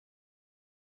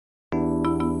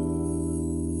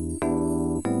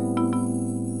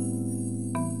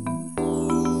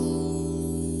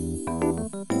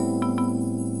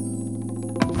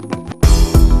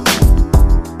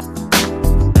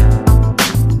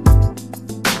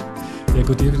Yeah,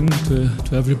 good evening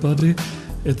to everybody.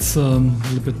 It's a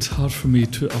little bit hard for me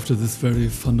to, after this very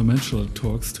fundamental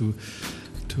talks, to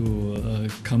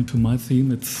come to my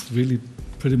theme. It's really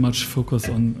pretty much focused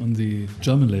on the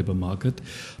German labor market,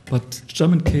 but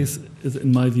German case is,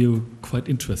 in my view, quite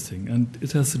interesting, and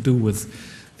it has to do with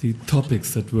the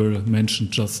topics that were mentioned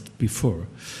just before.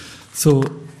 So,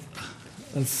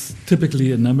 as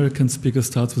typically an American speaker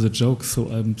starts with a joke, so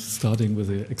I'm starting with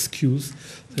an excuse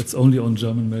that's only on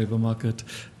German labor market,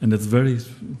 and it's very a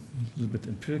little bit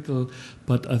empirical,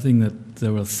 but I think that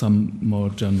there are some more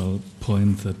general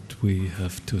points that we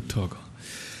have to talk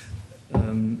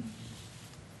on.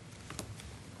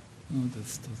 Oh,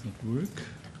 this does not work.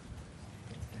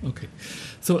 Okay,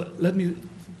 so let me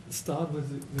start with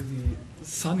the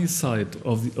sunny side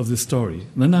of the story.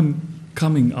 Then I'm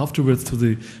coming afterwards to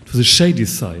the shady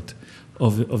side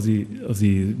of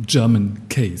the German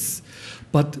case.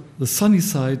 But the sunny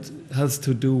side has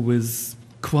to do with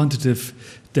quantitative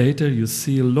data. You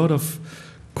see a lot of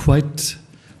quite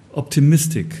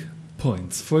optimistic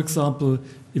points. For example,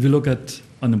 if you look at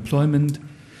unemployment,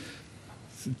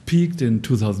 it peaked in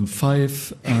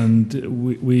 2005, and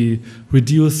we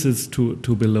reduced this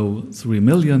to below 3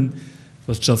 million. It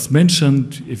was just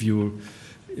mentioned. If you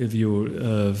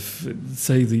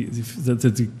say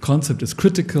that the concept is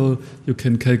critical, you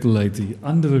can calculate the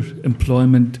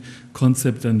underemployment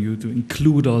concept, and you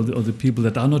include all the people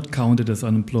that are not counted as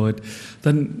unemployed.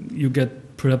 Then you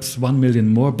get perhaps 1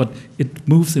 million more, but it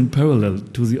moves in parallel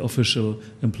to the official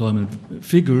employment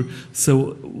figure.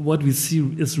 So what we see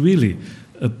is really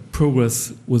a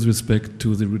progress with respect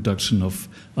to the reduction of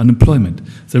unemployment.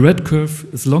 The red curve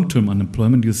is long-term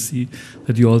unemployment. You see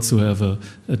that you also have a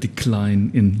decline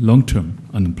in long-term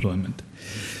unemployment.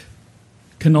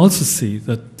 You can also see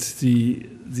that the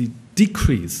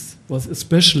decrease was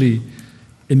especially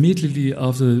immediately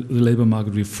after the labor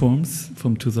market reforms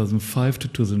from 2005 to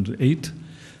 2008,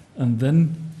 and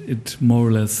then it more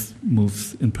or less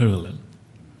moves in parallel.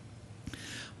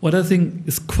 What I think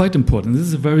is quite important, this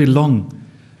is a very long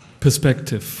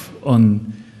perspective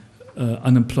on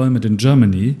unemployment in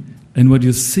Germany, and what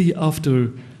you see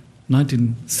after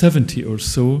 1970 or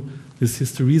so, this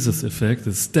hysteresis effect,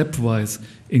 this stepwise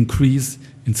increase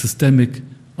in systemic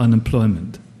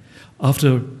unemployment.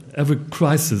 After every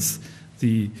crisis,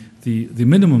 the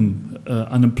minimum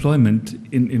unemployment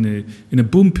in a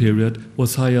boom period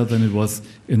was higher than it was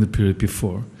in the period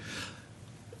before.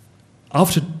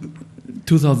 After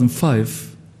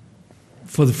 2005,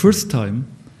 for the first time,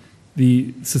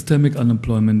 the systemic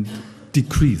unemployment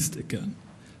decreased again.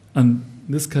 And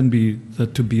this can be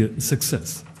said to be a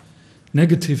success.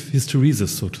 Negative hysteresis,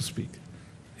 so to speak.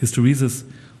 Hysteresis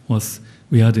was,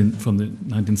 we had from the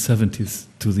 1970s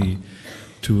to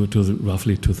the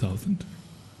roughly 2000.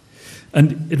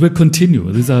 And it will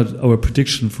continue. These are our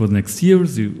predictions for the next year.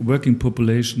 The working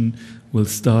population will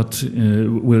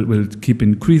will keep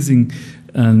increasing,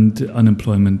 and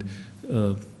unemployment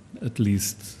at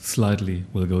least slightly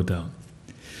will go down.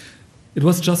 It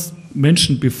was just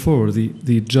mentioned before,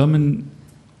 the German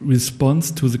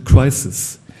response to the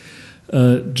crisis.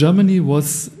 Germany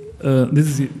was, this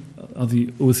is the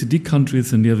OECD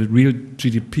countries, and you have a real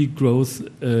GDP growth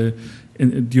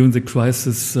during the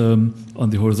crisis on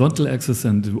the horizontal axis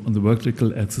and on the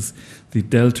vertical axis, the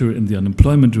delta in the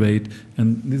unemployment rate.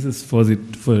 And this is for the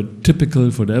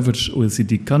average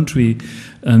OECD country.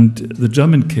 And the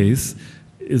German case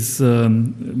is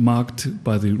marked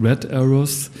by the red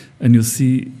arrows, and you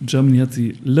see Germany had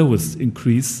the lowest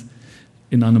increase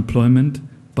in unemployment,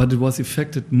 but it was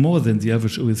affected more than the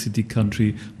average OECD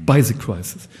country by the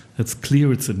crisis. That's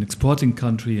clear. It's an exporting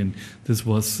country, and this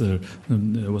was there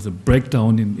was a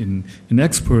breakdown in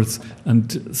exports,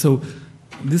 and so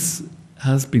this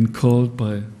has been called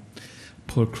by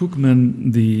Paul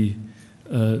Krugman the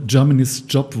Germany's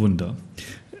job wunder.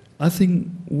 I think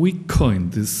we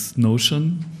coined this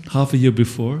notion half a year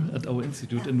before at our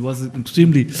institute, and it was an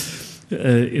extremely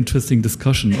interesting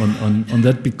discussion on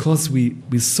that, because we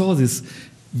saw this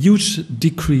huge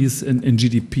decrease in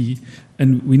GDP,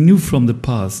 and we knew from the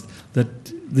past that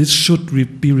this should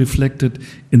be reflected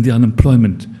in the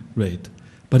unemployment rate,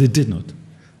 but it did not.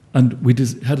 And we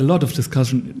had a lot of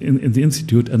discussion in the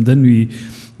institute, and then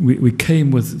we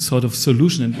came with sort of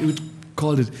solution, and we would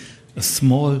call it a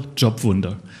small job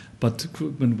wunder. But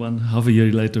Krugman, half a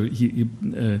year later,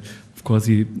 of course,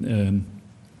 in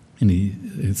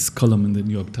his column in the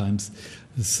New York Times,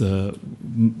 has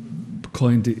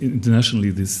coined internationally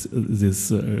this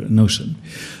notion.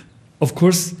 Of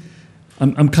course,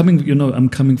 I'm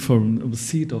coming from a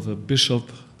seat of a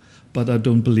bishop, but I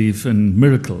don't believe in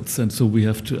miracles. And so we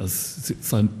have to, as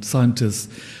scientists,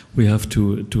 we have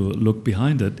to look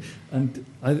behind it. And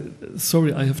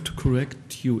sorry, I have to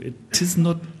correct you. It is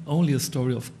not only a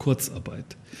story of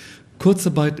Kurzarbeit.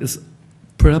 Kurzarbeit is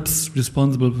perhaps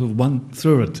responsible for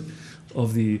 1/3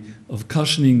 of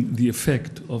cushioning the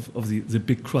effect of the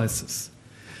big crisis.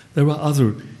 There are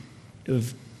other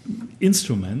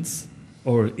instruments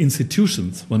or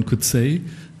institutions, one could say,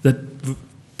 that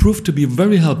proved to be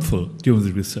very helpful during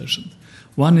the recession.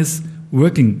 One is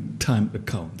working time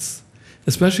accounts.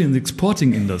 Especially in the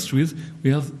exporting industries, we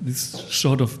have this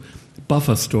sort of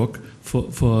buffer stock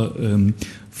for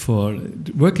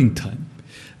working time.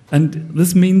 And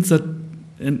this means that,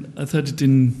 and I said it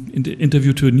in the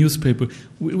interview to a newspaper,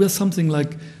 we're something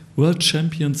like world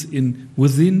champions in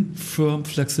within firm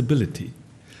flexibility.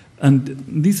 And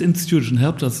these institutions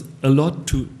helped us a lot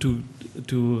to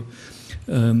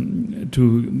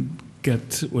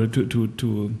get or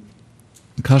to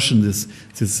cushion this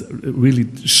really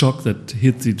shock that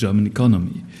hit the German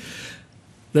economy.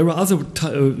 There are other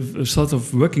sorts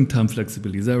of working time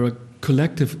flexibility. There are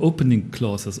collective opening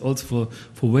clauses also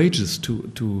for wages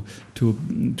to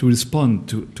respond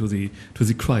to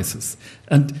the crisis.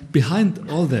 And behind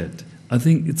all that, I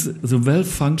think it's a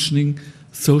well-functioning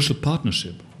social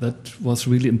partnership that was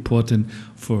really important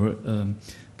for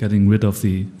getting rid of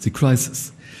the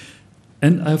crisis.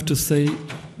 And I have to say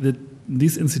that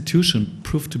these institutions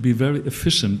proved to be very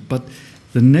efficient, but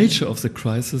the nature of the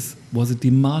crisis was a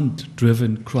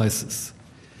demand-driven crisis.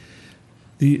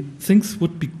 The things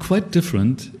would be quite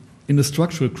different in a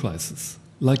structural crisis,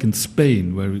 like in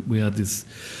Spain, where we had this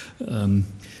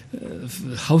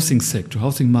housing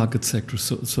market sector,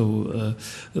 so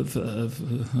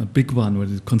a big one, where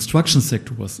the construction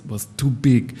sector was too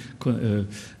big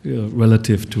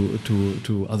relative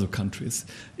to other countries.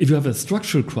 If you have a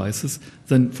structural crisis,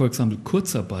 then, for example,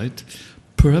 Kurzarbeit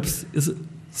perhaps is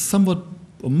somewhat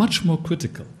or much more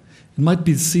critical. It might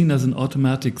be seen as an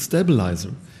automatic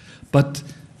stabilizer, but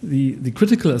the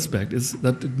critical aspect is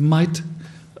that it might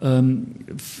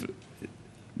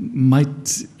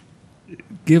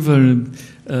give or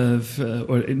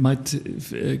it might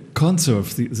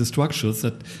conserve the structures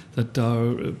that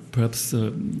are perhaps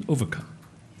overcome.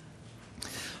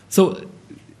 So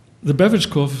the beverage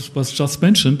curve was just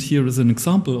mentioned. Here is an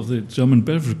example of the German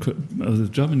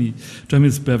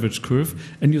Germany's beverage curve,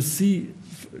 and you see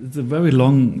the very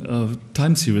long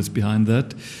time series behind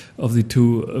that of the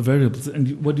two variables.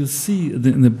 And what you see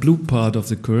in the blue part of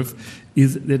the curve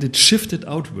is that it shifted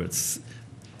outwards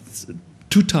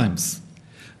 2 times.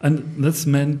 And that's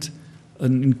meant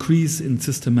an increase in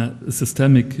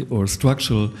systemic or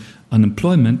structural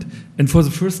unemployment. And for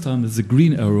the first time, as a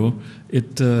green arrow,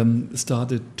 it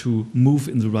started to move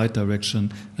in the right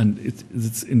direction, and it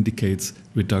indicates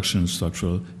reduction in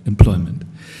structural employment.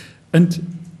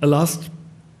 And a last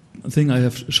thing I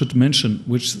should mention,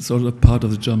 which is sort of part of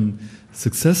the German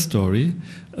success story,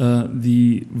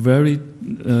 the very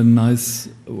nice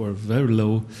or very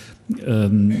low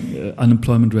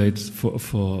unemployment rate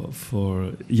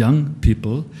for young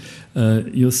people.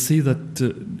 You'll see that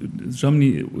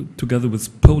Germany, together with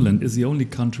Poland, is the only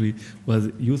country where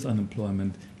the youth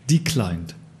unemployment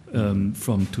declined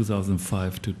from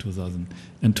 2005 to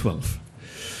 2012.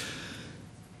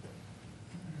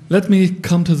 Let me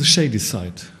come to the shady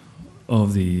side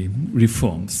of the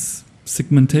reforms: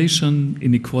 segmentation,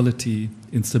 inequality,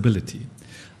 instability.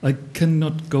 I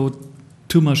cannot go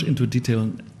too much into detail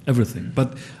on everything,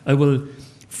 but I will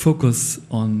focus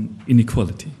on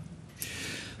inequality.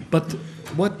 But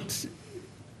what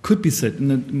could be said,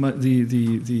 and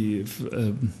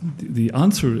the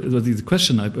answer, or the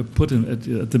question I put in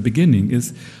at the beginning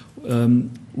is,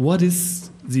 what is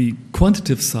the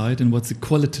quantitative side and what's the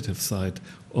qualitative side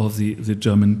of the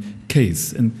German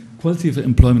case? And quality of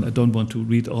employment, I don't want to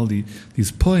read all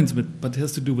these points, but it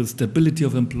has to do with stability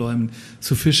of employment,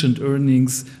 sufficient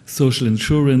earnings, social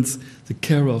insurance, the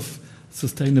care of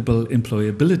sustainable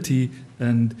employability,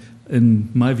 and in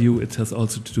my view, it has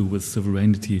also to do with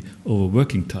sovereignty over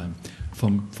working time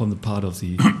from the part of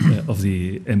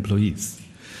the employees.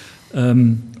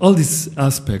 All these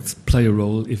aspects play a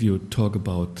role if you talk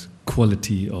about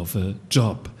quality of a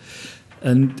job.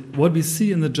 And what we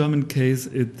see in the German case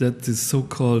is that the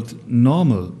so-called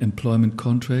normal employment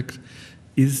contract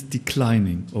is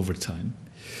declining over time.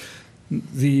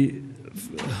 The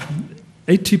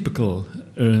atypical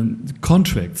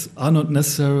contracts are not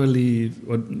necessarily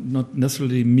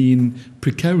mean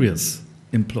precarious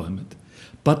employment,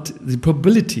 but the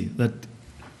probability that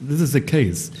this is the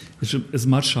case is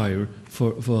much higher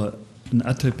for an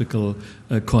atypical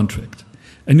contract.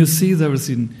 And you see there is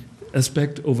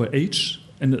aspect over age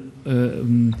and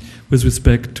with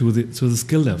respect to the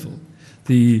skill level.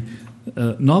 The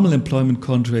normal employment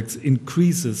contracts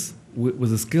increases with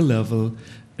the skill level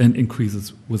and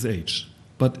increases with age.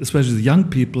 But especially the young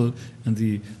people and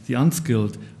the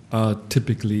unskilled are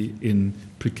typically in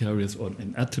precarious or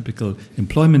in atypical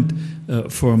employment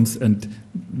forms, and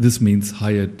this means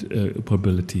higher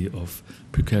probability of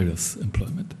precarious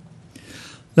employment.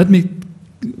 Let me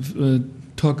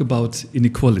talk about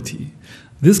inequality.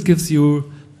 This gives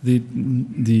you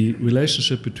the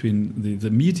relationship between the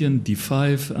median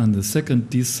D5 and the second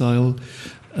decile,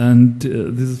 and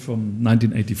this is from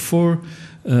 1984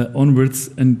 onwards,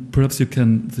 and perhaps you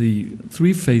can, the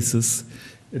three phases,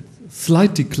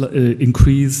 slight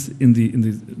increase in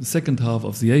the second half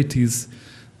of the 80s,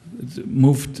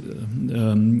 moved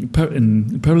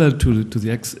in parallel to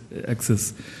the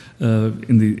axis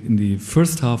in the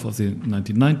first half of the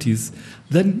 1990s.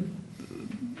 Then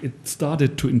it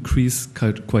started to increase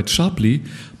quite sharply.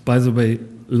 By the way,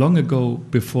 long ago,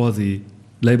 before the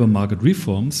labor market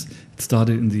reforms, it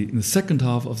started in the second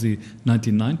half of the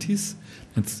 1990s.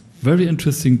 It's very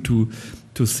interesting to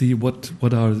see what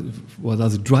are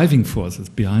the driving forces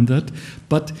behind that.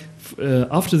 But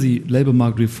after the labor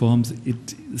market reforms,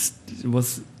 it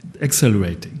was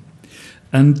accelerating.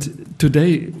 And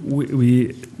today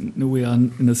we are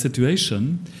in a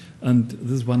situation, and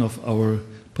this is one of our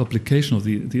publication, of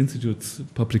the Institute's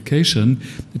publication,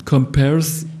 it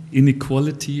compares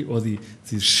inequality or the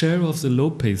share of the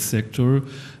low-pay sector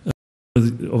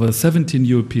over 17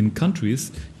 European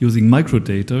countries using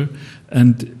microdata.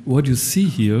 And what you see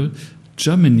here,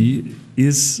 Germany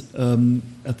is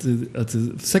at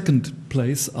the second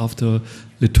place after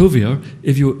Latvia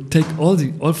if you take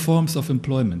all forms of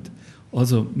employment,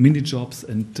 also mini jobs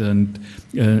and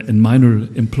minor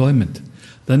employment.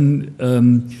 Then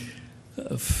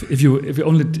if you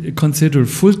only consider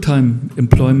full-time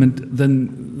employment, then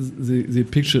the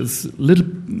picture is a little,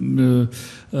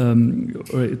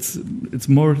 or it's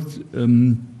more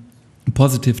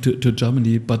positive to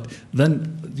Germany. But then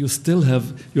you're still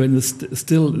in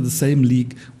the same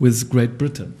league with Great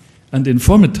Britain. And in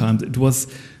former times, it was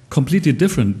completely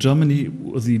different. Germany,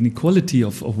 the inequality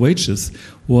of wages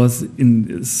was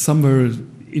in somewhere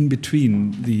in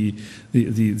between the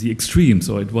extremes,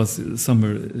 or it was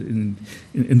somewhere in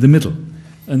the middle.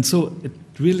 And so it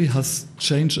really has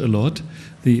changed a lot,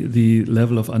 the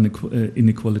level of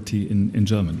inequality in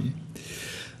Germany.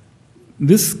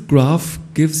 This graph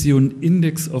gives you an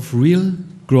index of real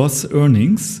gross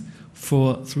earnings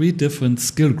for three different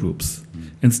skill groups,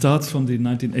 and starts from the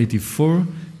 1984,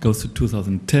 goes to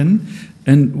 2010.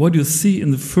 And what you see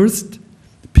in the first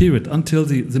period until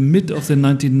the mid of the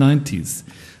 1990s,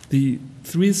 the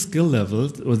three skill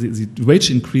levels, or the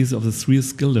wage increase of the three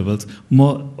skill levels,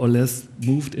 more or less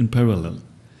moved in parallel.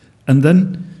 And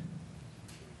then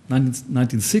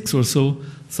 1996 or so,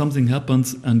 something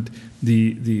happens, and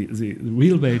the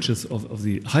real wages of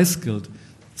the high skilled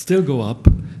still go up,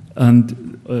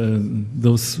 and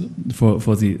those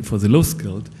for the low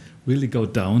skilled really go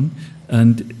down.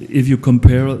 And if you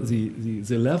compare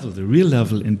the level, the real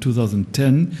level in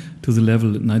 2010 to the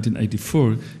level in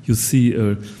 1984, you see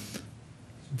a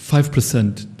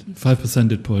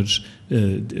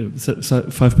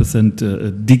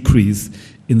 5% decrease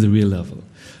in the real level.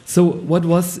 So what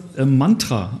was a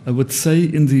mantra, I would say,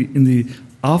 in the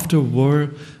after-war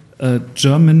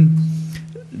German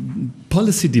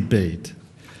policy debate?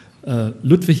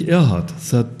 Ludwig Erhard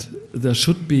said there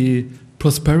should be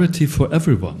prosperity for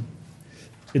everyone.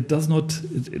 It does not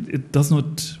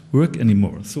work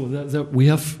anymore. So we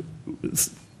have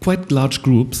quite large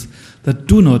groups that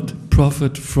do not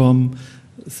profit from,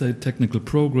 say, technical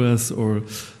progress or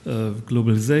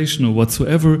globalization or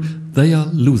whatsoever. They are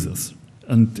losers.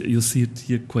 And you see it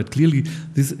here quite clearly.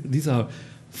 These are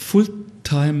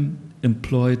full-time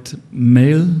employed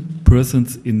male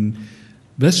persons in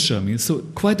West Germany, so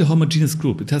quite a homogeneous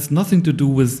group. It has nothing to do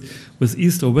with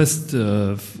East or West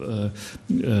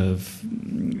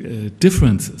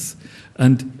differences.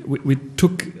 And we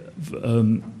took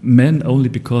men only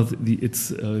because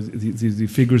the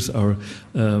figures are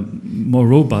more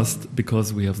robust,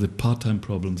 because we have the part-time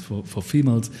problems for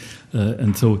females,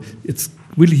 and so it's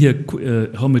really here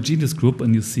a homogeneous group,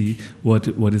 and you see what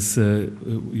is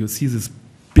you see this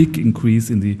big increase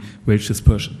in the wage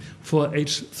dispersion. For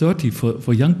age 30,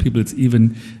 for young people, it's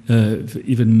even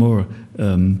more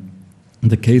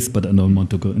the case, but I don't want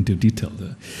to go into detail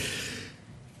there.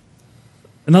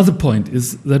 Another point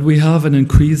is that we have an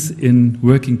increase in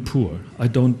working poor. I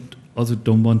don't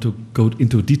want to go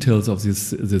into details of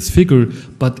this figure,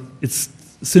 but it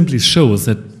simply shows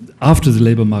that after the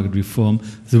labor market reform,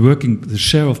 the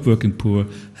share of working poor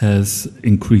has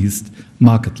increased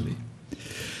markedly.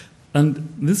 And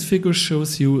this figure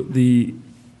shows you the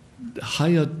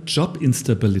higher job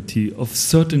instability of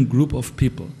certain group of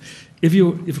people. If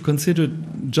you consider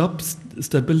job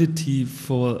stability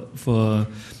for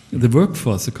the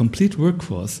workforce, the complete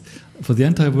workforce, for the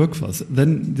entire workforce,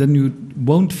 then you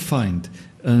won't find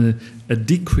a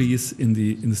decrease in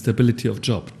the stability of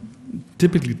job.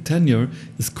 Typically, tenure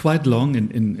is quite long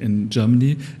in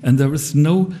Germany, and there is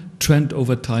no trend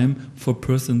over time for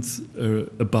persons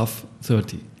above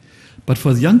 30. But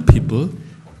for young people,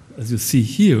 as you see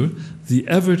here, the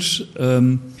average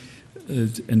and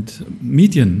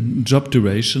median job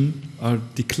duration are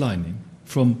declining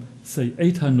from, say,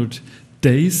 800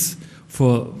 days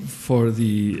for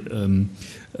the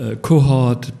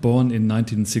cohort born in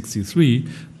 1963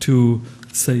 to,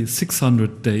 say,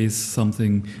 600 days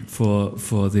something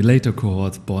for the later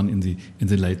cohorts born in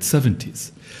the late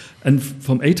 70s. And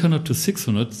from 800 to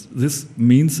 600, this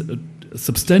means a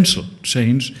substantial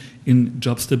change in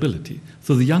job stability.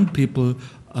 So the young people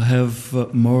have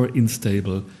more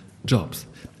unstable jobs.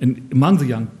 And among the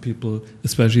young people,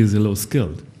 especially the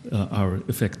low-skilled, are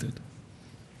affected.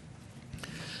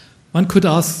 One could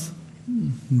ask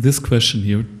this question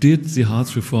here: did the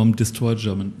Hartz reform destroy the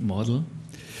German model?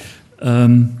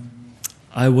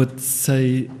 I would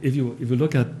say, if you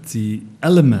look at the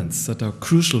elements that are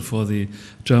crucial for the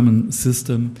German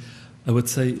system, I would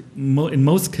say in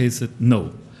most cases,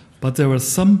 no. But there are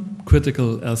some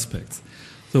critical aspects.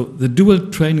 So the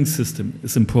dual training system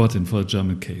is important for the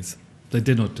German case. They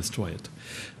did not destroy it.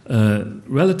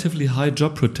 Relatively high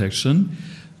job protection.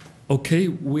 Okay,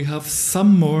 we have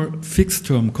some more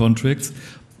fixed-term contracts,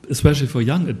 especially for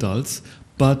young adults.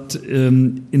 But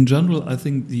in general, I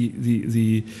think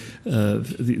the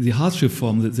Hartz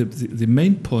reform, the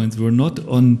main points were not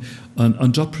on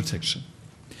job protection.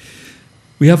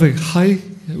 We have a high,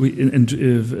 in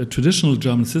a traditional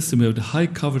German system, we have a high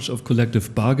coverage of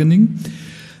collective bargaining.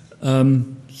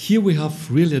 Here we have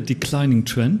really a declining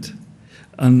trend,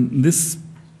 and this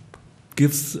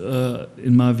gives,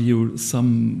 in my view,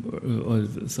 some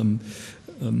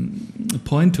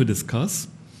points to discuss.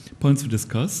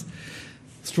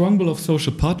 Strong will of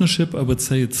social partnership, I would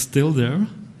say it's still there.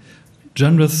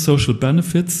 Generous social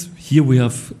benefits, here we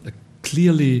have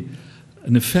clearly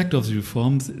an effect of the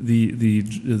reforms.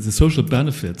 The social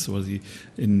benefits, or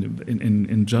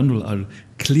in general, are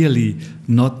clearly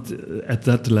not at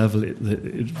that level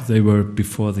they were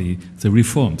before the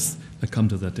reforms. I come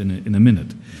to that in a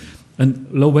minute. And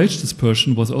low wage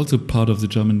dispersion was also part of the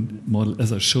German model,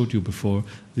 as I showed you before.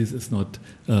 This is not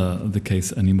the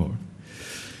case anymore.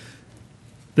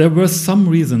 There were some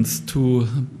reasons for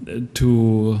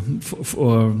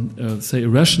say,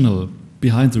 rational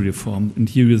behind the reform, and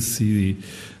here you see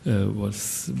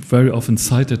was very often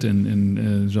cited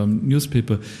in German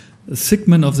newspaper.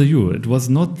 Segment of the euro. It was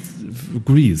not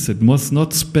Greece. It was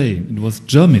not Spain. It was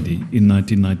Germany in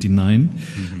 1999.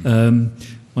 Mm-hmm.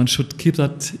 One should keep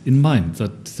that in mind,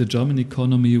 that the German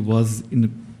economy was in a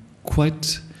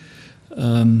quite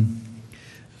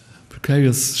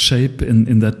precarious shape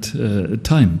in that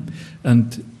time.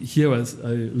 And here, as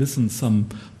I listened some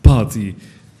part, the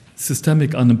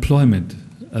systemic unemployment,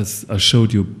 as I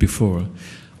showed you before,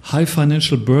 high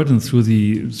financial burden through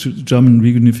the German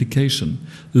reunification,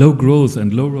 low growth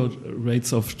and low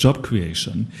rates of job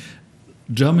creation.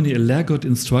 Germany a laggard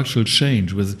in structural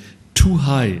change with too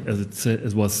high, as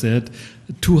it was said,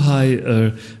 too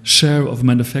high share of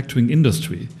manufacturing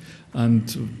industry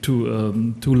and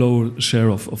too low share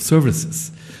of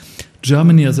services.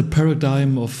 Germany as a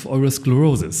paradigm of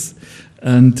eurosclerosis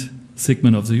and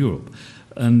segment of the Europe.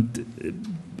 And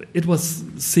it was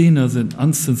seen as an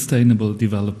unsustainable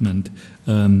development.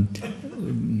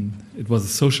 It was a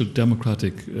social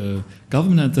democratic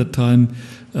government at that time,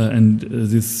 and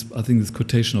I think this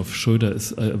quotation of Schröder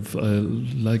I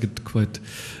like it quite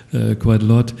a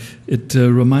lot. It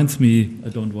reminds me. I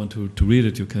don't want to read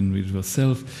it. You can read it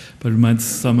yourself. But it reminds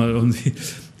somehow of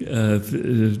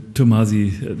the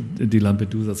Tomasi di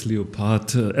Lampedusa's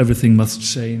Leopard. Everything must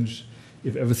change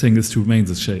if everything is to remain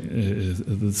the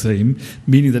same,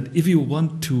 meaning that if you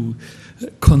want to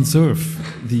conserve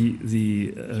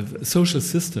the social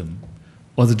system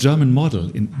or the German model,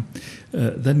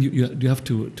 then you have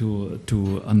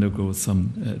to undergo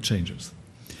some changes.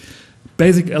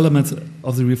 Basic elements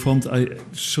of the reforms, I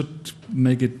should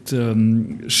make it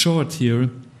short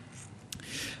here.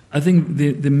 I think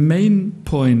the main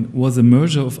point was a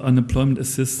merger of unemployment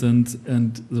assistance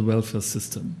and the welfare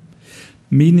system,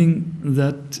 meaning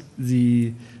that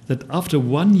after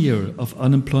 1 year of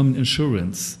unemployment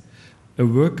insurance, a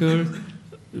worker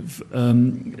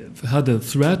had a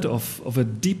threat of a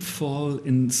deep fall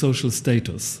in social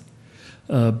status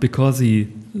because the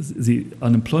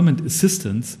unemployment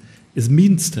assistance is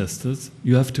means tested.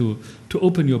 You have to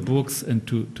open your books and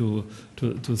to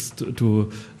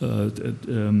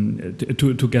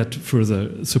get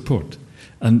further support.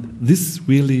 And this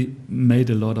really made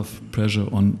a lot of pressure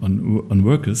on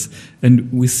workers.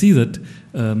 And we see that,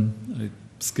 I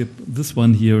skip this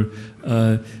one here,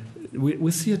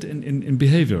 we see it in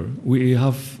behavior. We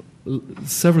have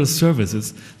several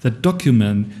services that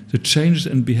document the change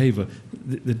in behavior,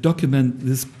 that document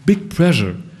this big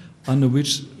pressure under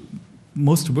which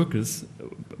most workers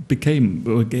became,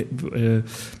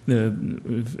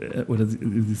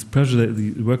 this pressure that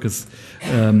the workers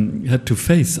had to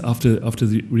face after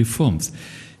the reforms.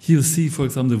 Here you see, for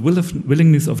example, the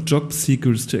willingness of job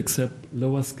seekers to accept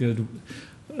lower skilled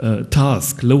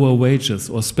tasks, lower wages,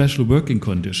 or special working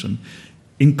condition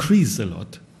increased a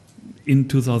lot in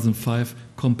 2005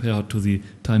 compared to the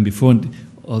time before. And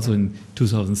also in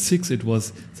 2006 it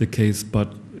was the case,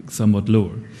 but somewhat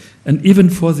lower. And even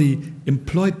for the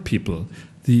employed people,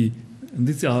 and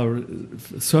these are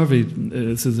survey,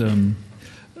 this is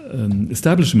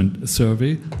establishment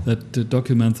survey that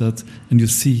documents that, and you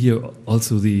see here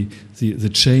also the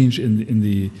change in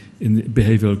the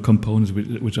behavioral components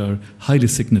which are highly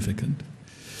significant.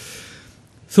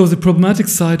 So the problematic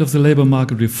side of the labor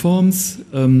market reforms,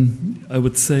 I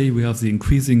would say we have the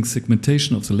increasing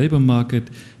segmentation of the labor market,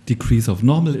 decrease of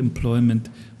normal employment,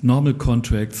 normal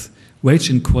contracts,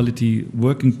 wage inequality,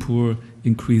 working poor,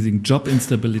 increasing job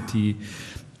instability.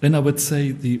 And I would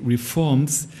say the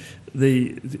reforms,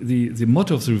 the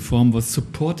motto of the reform was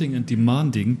supporting and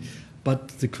demanding, but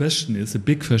the question is, the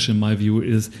big question in my view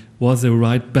is, was there a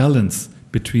right balance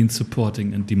between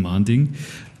supporting and demanding?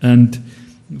 And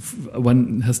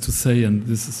one has to say, and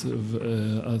this is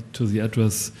to the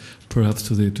address, perhaps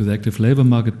to the active labor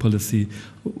market policy,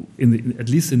 at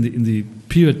least in the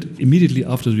period immediately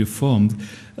after the reform,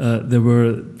 there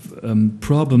were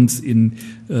problems in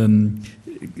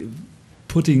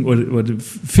putting or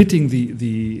fitting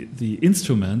the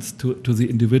instruments to the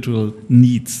individual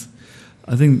needs.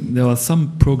 I think there was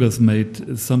some progress made,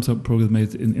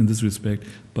 in this respect,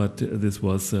 but this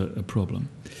was a problem.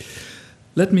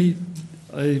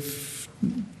 I've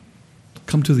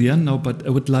come to the end now, but I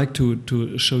would like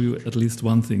to show you at least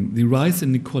one thing. The rise in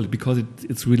inequality, because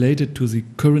it's related to the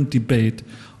current debate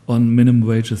on minimum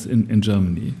wages in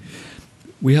Germany.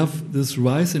 We have this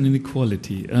rise in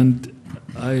inequality, and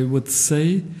I would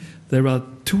say there are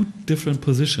two different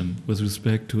positions with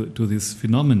respect to this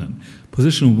phenomenon.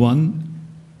 Position one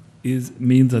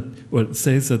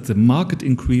says that the market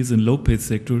increase in low-paid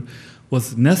sector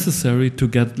was necessary to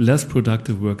get less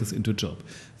productive workers into job.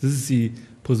 This is the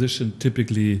position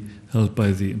typically held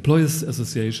by the Employers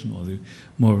Association or the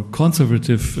more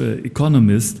conservative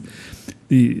economists.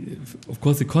 Of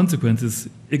course, the consequence is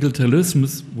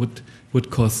egalitarianism would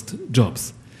cost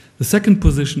jobs. The second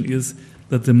position is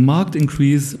that the marked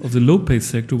increase of the low-paid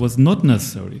sector was not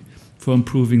necessary for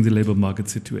improving the labor market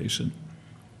situation.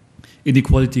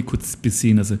 Inequality could be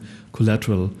seen as a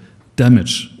collateral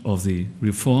damage of the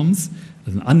reforms,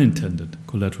 as an unintended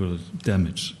collateral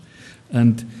damage.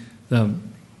 And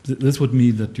this would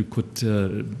mean that you could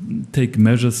take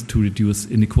measures to reduce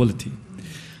inequality.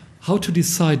 How to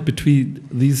decide between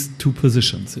these two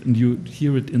positions? And you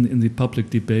hear it in the public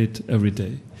debate every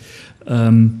day.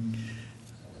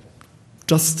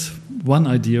 Just one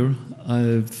idea.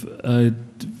 I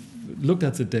looked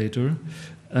at the data,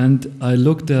 and I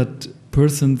looked at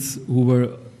persons who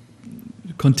were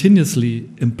continuously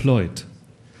employed.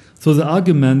 So the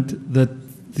argument that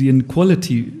the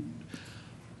inequality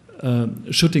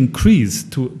should increase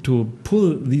to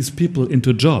pull these people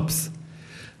into jobs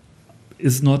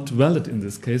is not valid in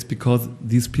this case, because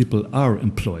these people are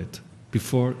employed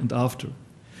before and after.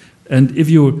 And if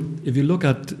you look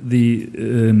at the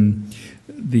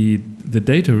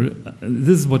data,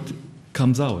 this is what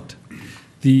comes out.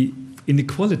 The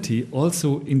inequality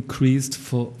also increased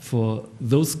for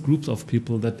those groups of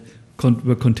people that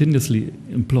were continuously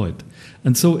employed.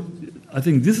 And so I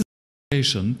think this is an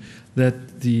indication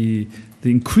that the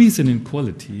increase in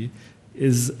inequality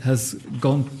has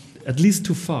gone at least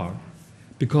too far,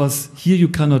 because here you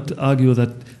cannot argue that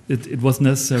it was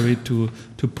necessary to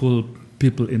pull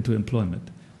people into employment.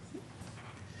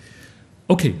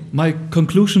 Okay, my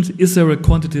conclusions: is there a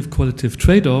quantitative-qualitative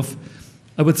trade-off?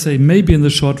 I would say maybe in the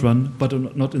short run, but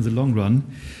not in the long run.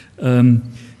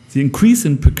 the increase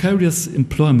in precarious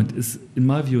employment is, in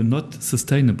my view, not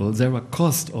sustainable. There are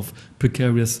costs of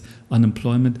precarious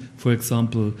unemployment, for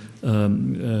example,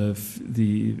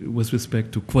 with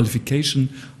respect to qualification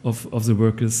of the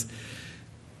workers.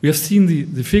 We have seen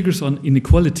the figures on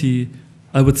inequality.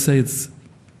 I would say it's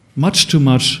much too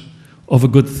much of a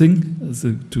good thing,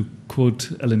 to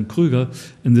quote Alan Kruger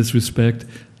in this respect.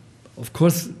 Of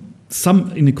course,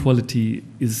 some inequality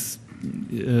is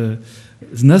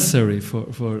necessary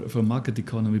for market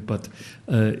economy, but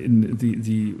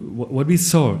what we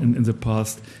saw in the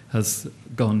past has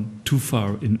gone too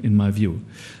far, in my view.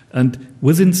 And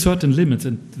within certain limits,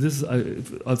 and this I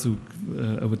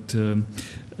would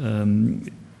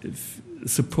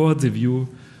support the view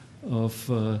of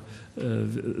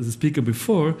the speaker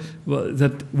before,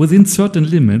 that within certain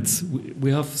limits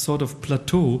we have sort of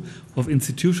plateau of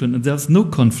institution, and there's no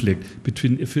conflict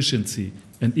between efficiency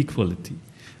and equality,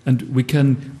 and we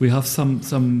have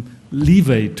some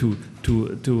leeway to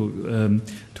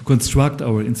construct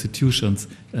our institutions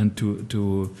and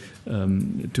to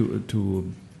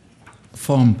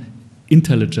form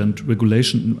intelligent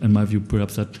regulation. In my view,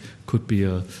 perhaps that could be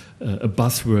a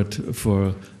buzzword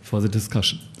for the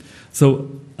discussion. So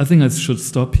I think I should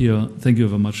stop here. Thank you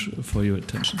very much for your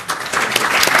attention.